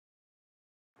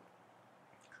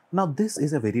Now this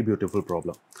is a very beautiful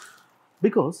problem,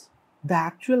 because the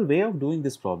actual way of doing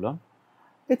this problem,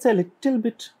 it's a little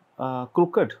bit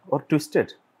crooked or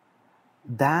twisted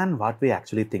than what we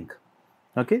actually think.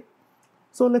 Okay,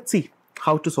 so let's see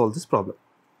how to solve this problem.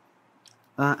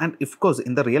 And of course,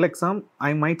 in the real exam,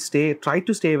 I might try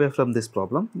to stay away from this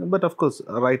problem, but of course,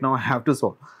 right now I have to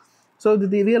solve. So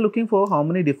we are looking for how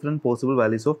many different possible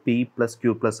values of p plus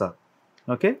q plus r.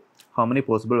 Okay, how many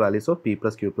possible values of p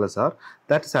plus q plus r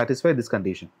that satisfy this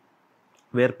condition,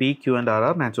 where p, q and r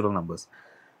are natural numbers,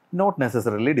 not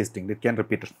necessarily distinct, it can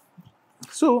repeat.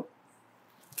 So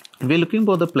we are looking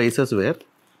for the places where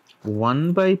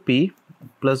 1 by p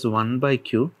plus 1 by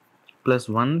q plus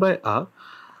 1 by r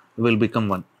will become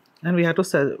 1, and we have to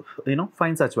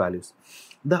find such values.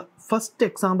 The first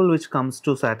example which comes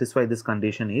to satisfy this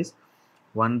condition is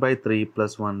 1 by 3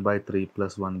 plus 1 by 3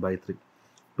 plus 1 by 3,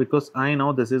 because I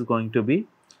know this is going to be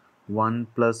 1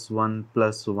 plus 1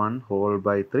 plus 1 whole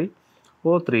by 3,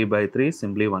 or 3 by 3 is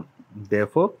simply 1.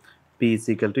 Therefore, p is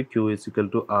equal to q is equal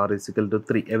to r is equal to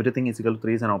 3. Everything is equal to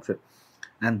 3 is an option.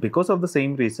 And because of the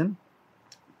same reason,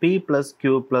 p plus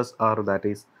q plus r, that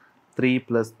is 3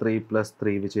 plus 3 plus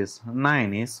 3, which is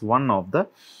 9, is one of the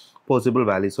possible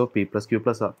values of p plus q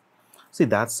plus r. See,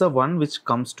 that's the one which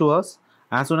comes to us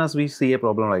as soon as we see a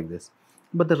problem like this.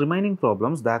 But the remaining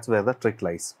problems, that's where the trick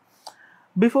lies.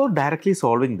 Before directly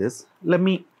solving this, let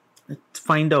me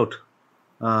find out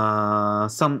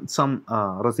some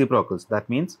reciprocals. That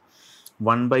means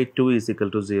 1 by 2 is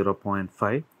equal to 0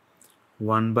 0.5,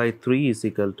 1 by 3 is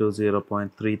equal to 0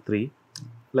 0.33,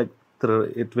 like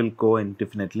it will go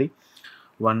indefinitely.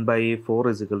 1 by 4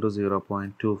 is equal to 0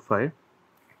 0.25,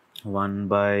 1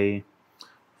 by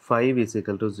 5 is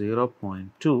equal to 0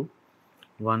 0.2,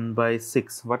 1 by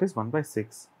 6, what is 1 by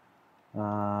 6?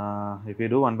 If you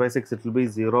do 1 by 6, it will be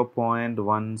 0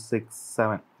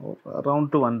 0.167, or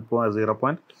round to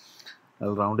 0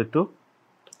 I'll round it to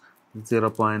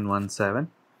 0 0.17.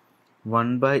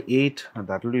 1 by 8,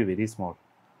 that will be very small.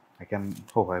 I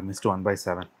missed 1 by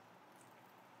 7.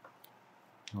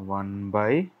 1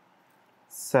 by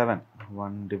 7,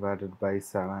 1 divided by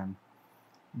 7,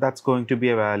 that's going to be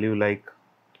a value like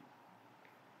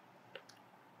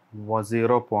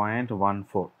 0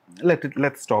 0.14.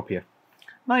 Let's stop here.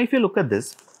 Now if you look at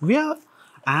this, we are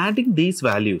adding these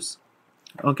values.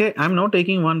 Okay, I'm not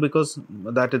taking 1 because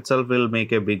that itself will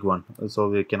make a big one, so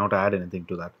we cannot add anything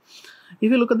to that.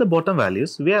 If you look at the bottom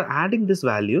values, we are adding these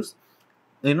values,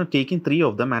 taking 3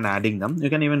 of them and adding them. You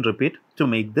can even repeat to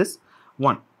make this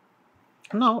 1.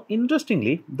 Now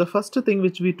interestingly, the first thing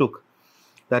which we took,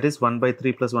 that is 1 by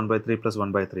 3 plus 1 by 3 plus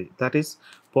 1 by 3, that is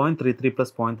 0.33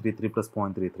 plus 0.33 plus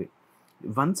 0.33.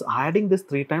 Once adding this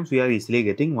 3 times, we are easily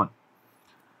getting 1.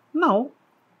 Now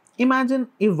imagine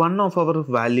if one of our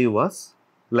value was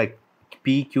like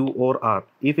p, q or r.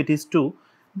 If it is 2,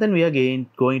 then we are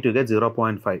going to get 0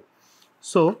 0.5.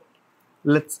 So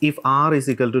if r is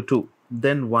equal to 2,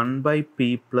 then 1 by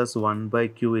p plus 1 by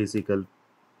q is equal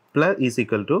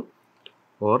to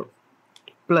or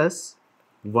plus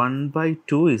 1 by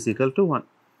 2 is equal to 1,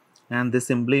 and this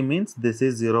simply means this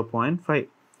is 0 0.5.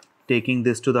 Taking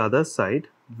this to the other side,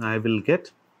 I will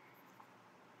get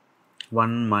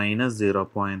 1 minus 0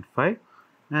 0.5,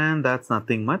 and that's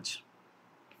nothing much,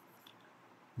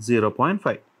 0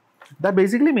 0.5. That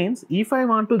basically means if I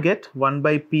want to get 1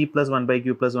 by p plus 1 by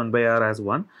q plus 1 by r as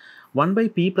 1, 1 by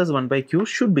p plus 1 by q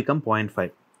should become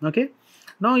 0.5. Okay.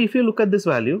 Now if you look at this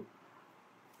value,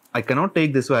 I cannot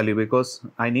take this value because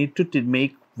I need to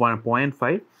make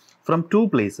 1.5 from 2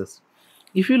 places.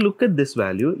 If you look at this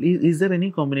value, is there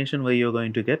any combination where you're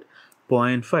going to get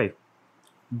 0.5?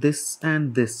 This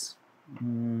and this,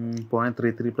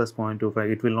 0.33 plus 0.25,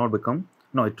 it will not become,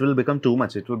 no, it will become too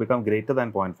much. It will become greater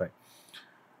than 0.5.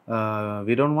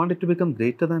 We don't want it to become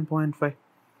greater than 0.5.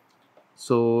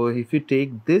 So if you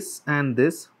take this and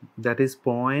this, that is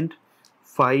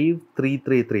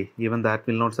 0.5333, even that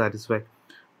will not satisfy.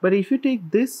 But if you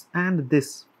take this and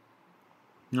this,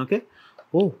 okay,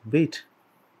 oh wait,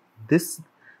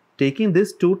 taking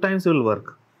this 2 times will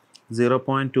work. 0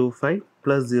 0.25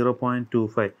 plus 0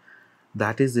 0.25,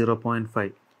 that is 0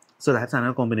 0.5. So that's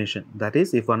another combination. That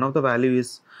is, if one of the value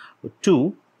is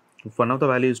 2,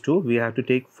 we have to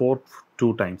take 4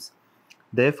 2 times.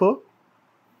 Therefore,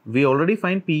 we already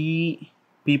find p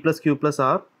plus q plus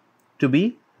r to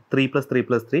be 3 plus 3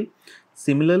 plus 3.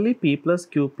 Similarly, p plus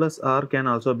q plus r can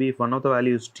also be, if one of the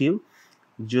value is 2,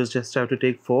 you just have to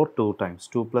take 4 2 times.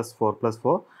 2 plus 4 plus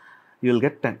 4, you will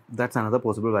get 10. That's another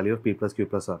possible value of p plus q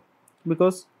plus r.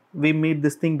 Because we made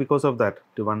this thing because of that.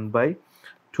 1 by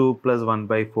 2 plus 1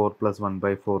 by 4 plus 1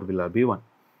 by 4 will be 1.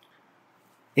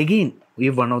 Again,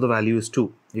 if one of the value is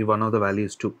 2, if one of the value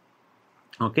is 2,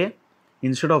 okay,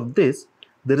 instead of this,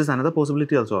 there is another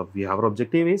possibility also. We have our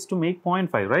objective is to make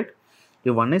 0.5, right?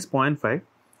 If 1 is 0.5,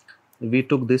 we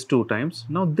took this 2 times.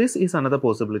 Now this is another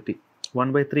possibility,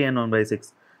 1 by 3 and 1 by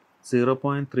 6,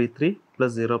 0.33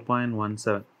 plus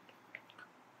 0.17.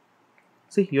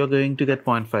 See, you are going to get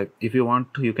 0.5. If you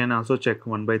want to, you can also check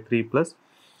 1 by 3 plus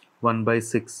 1 by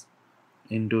 6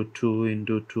 into 2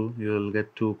 into 2, you will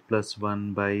get 2 plus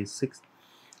 1 by 6,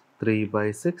 3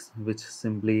 by 6, which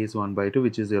simply is 1 by 2,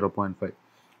 which is 0.5.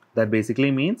 That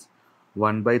basically means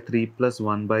 1 by 3 plus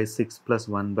 1 by 6 plus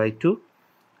 1 by 2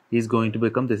 is going to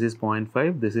become, this is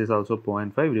 0.5, this is also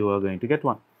 0.5, you are going to get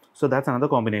 1. So that's another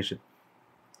combination.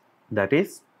 That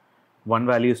is, one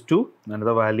value is 2,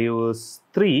 another value is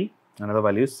 3, another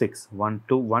value is 6. 1,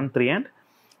 2, 1, 3 and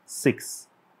 6.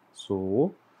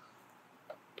 So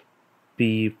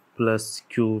p plus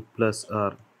q plus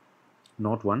r,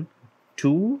 not 1,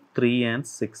 2, 3 and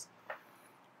 6.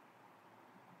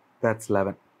 That's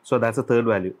 11. So that's the third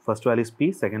value. First value is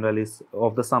p, second value is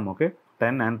of the sum, okay,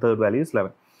 10, and third value is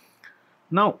 11.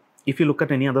 Now, if you look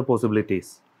at any other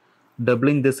possibilities,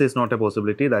 doubling this is not a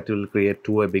possibility, that will create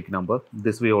 2 a big number.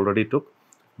 This we already took.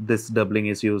 This doubling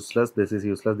is useless, this is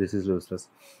useless, this is useless.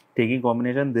 Taking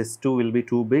combination, this 2 will be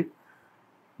too big.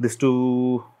 This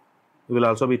 2 will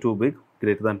also be too big,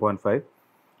 greater than 0.5.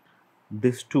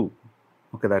 This 2,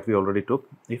 okay, that we already took.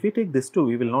 If we take this 2,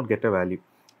 we will not get a value.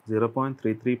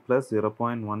 0.33 plus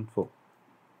 0.14.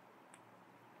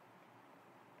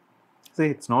 See,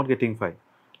 it's not getting 5.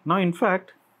 Now, in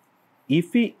fact,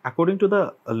 if we, according to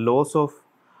the laws of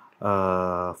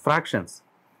fractions,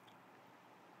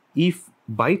 if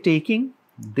by taking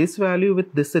this value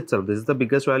with this itself, this is the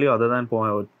biggest value other than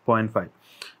 0.5,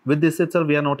 with this itself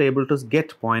we are not able to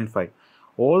get 0.5.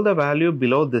 All the value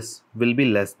below this will be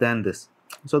less than this.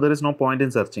 So there is no point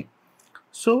in searching.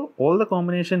 So all the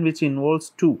combination which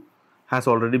involves 2 has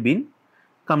already been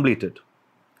completed.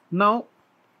 Now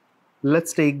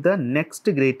let's take the next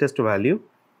greatest value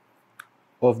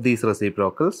of these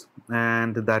reciprocals,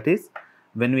 and that is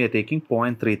when we are taking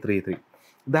 0.333.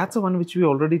 That's the one which we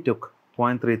already took,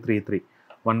 0.333.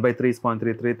 1 by 3 is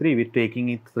 0.333. We're taking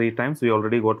it 3 times, we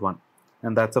already got 1.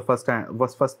 And that's the first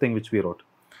thing which we wrote.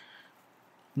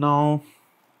 Now,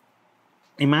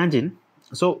 imagine,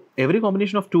 so every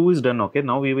combination of 2 is done, okay?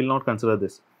 Now we will not consider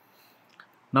this.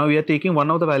 Now we are taking one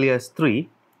of the value as 3.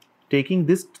 Taking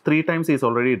this 3 times is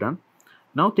already done.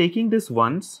 Now taking this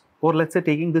once, or let's say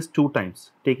taking this 2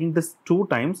 times. Taking this 2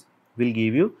 times will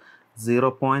give you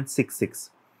 0.66.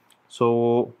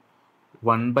 So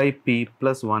 1 by p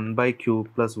plus 1 by q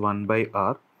plus 1 by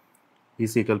r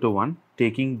is equal to 1.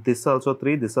 Taking this also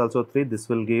 3, this also 3, this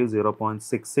will give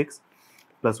 0.66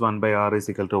 plus 1 by r is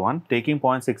equal to 1. Taking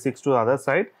 0.66 to the other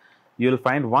side, you will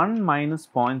find 1 minus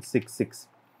 0.66.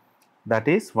 That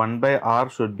is 1 by r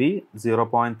should be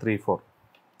 0.34.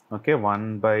 Okay,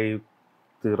 1 by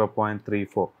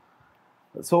 0.34.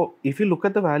 So if you look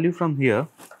at the value from here,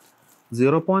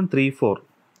 0.34,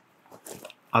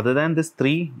 other than this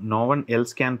 3, no one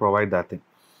else can provide that thing.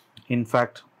 In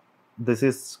fact, this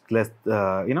is less,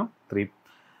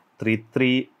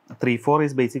 34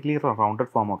 is basically a rounded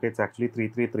form, okay? It's actually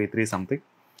 3333 something.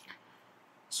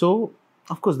 So,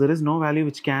 of course, there is no value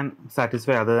which can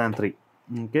satisfy other than 3.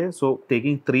 Okay, so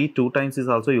taking 3 2 times is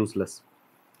also useless.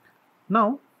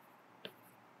 Now,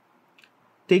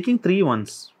 taking 3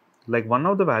 once, like one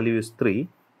of the value is 3,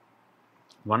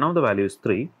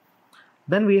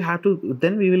 then we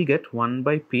will get 1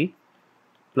 by p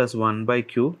plus 1 by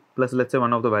q plus, let's say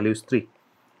one of the value is 3,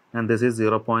 and this is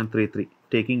 0.33.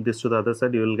 Taking this to the other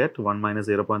side, you will get 1 minus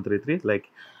 0.33, like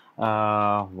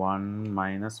 1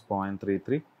 minus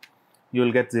 0.33, you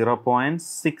will get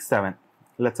 0.67.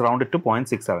 Let's round it to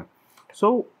 0.67.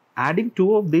 So adding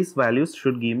 2 of these values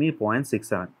should give me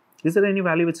 0.67. Is there any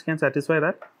value which can satisfy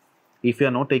that? If you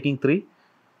are not taking 3,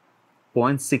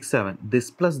 0.67.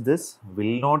 This plus this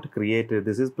will not create it.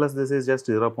 This is plus this is just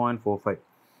 0.45.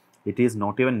 It is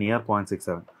not even near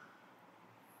 0.67.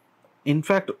 In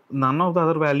fact, none of the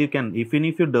other value can, even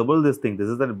if you double this thing, this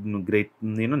is the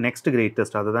next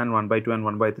greatest other than 1 by 2 and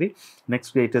 1 by 3.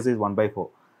 Next greatest is 1 by 4.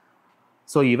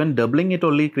 So even doubling it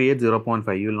only creates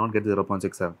 0.5. You will not get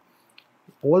 0.67.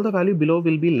 All the value below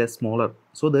will be less smaller.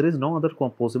 So there is no other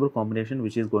possible combination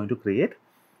which is going to create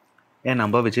a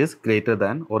number which is greater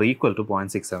than or equal to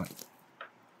 0.67.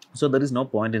 So there is no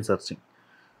point in searching.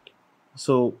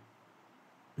 So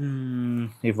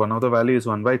if one of the value is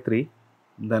 1 by 3,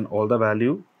 then all the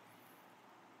value,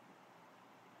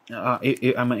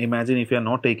 imagine if you are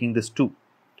not taking this 2,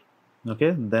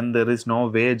 okay, then there is no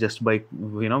way just by,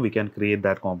 we can create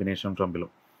that combination from below.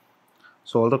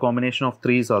 So all the combination of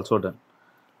 3 is also done.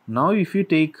 Now if you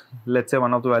take, let's say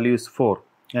one of the value is 4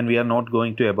 and we are not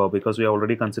going to above because we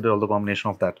already considered all the combination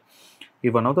of that.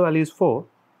 If one of the value is 4,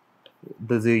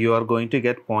 you are going to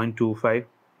get 0.25.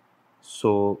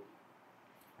 So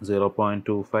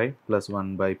 0.25 plus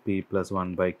 1 by p plus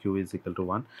 1 by q is equal to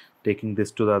 1. Taking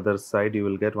this to the other side, you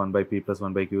will get 1 by p plus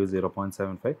 1 by q is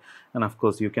 0.75. And of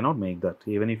course, you cannot make that.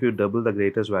 Even if you double the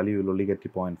greatest value, you will only get the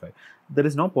 0.5. There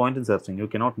is no point in searching. You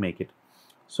cannot make it.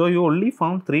 So you only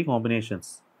found 3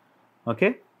 combinations.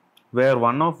 Okay. Where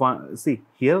see,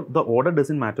 here the order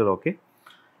doesn't matter. Okay.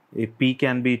 If p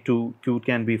can be 2, q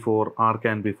can be 4, r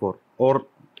can be 4, or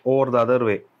the other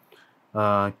way.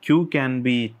 Q can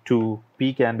be 2,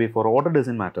 P can be 4, order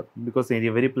doesn't matter because in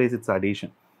every place it's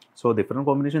addition. So different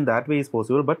combination that way is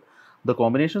possible, but the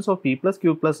combinations of P plus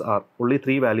Q plus R, only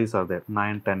 3 values are there,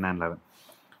 9, 10 and 11.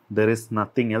 There is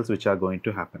nothing else which are going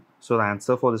to happen. So the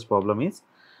answer for this problem is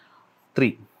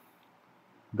 3.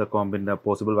 The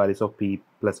possible values of P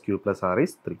plus Q plus R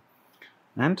is 3.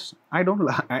 And I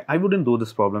wouldn't do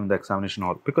this problem in the examination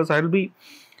hall because I will be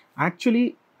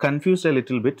actually confused a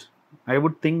little bit. I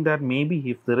would think that maybe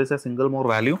if there is a single more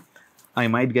value, I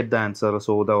might get the answer,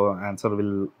 so the answer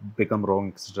will become wrong,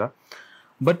 etc.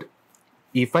 But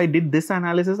if I did this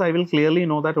analysis, I will clearly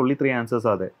know that only 3 answers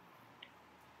are there.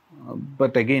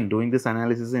 But again, doing this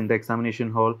analysis in the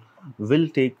examination hall will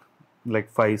take like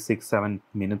 5, 6, 7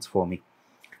 minutes for me.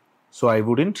 So I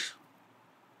wouldn't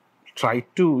try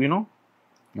to,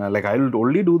 like I will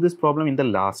only do this problem in the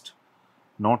last,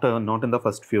 not in the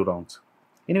first few rounds.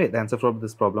 Anyway, the answer for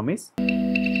this problem is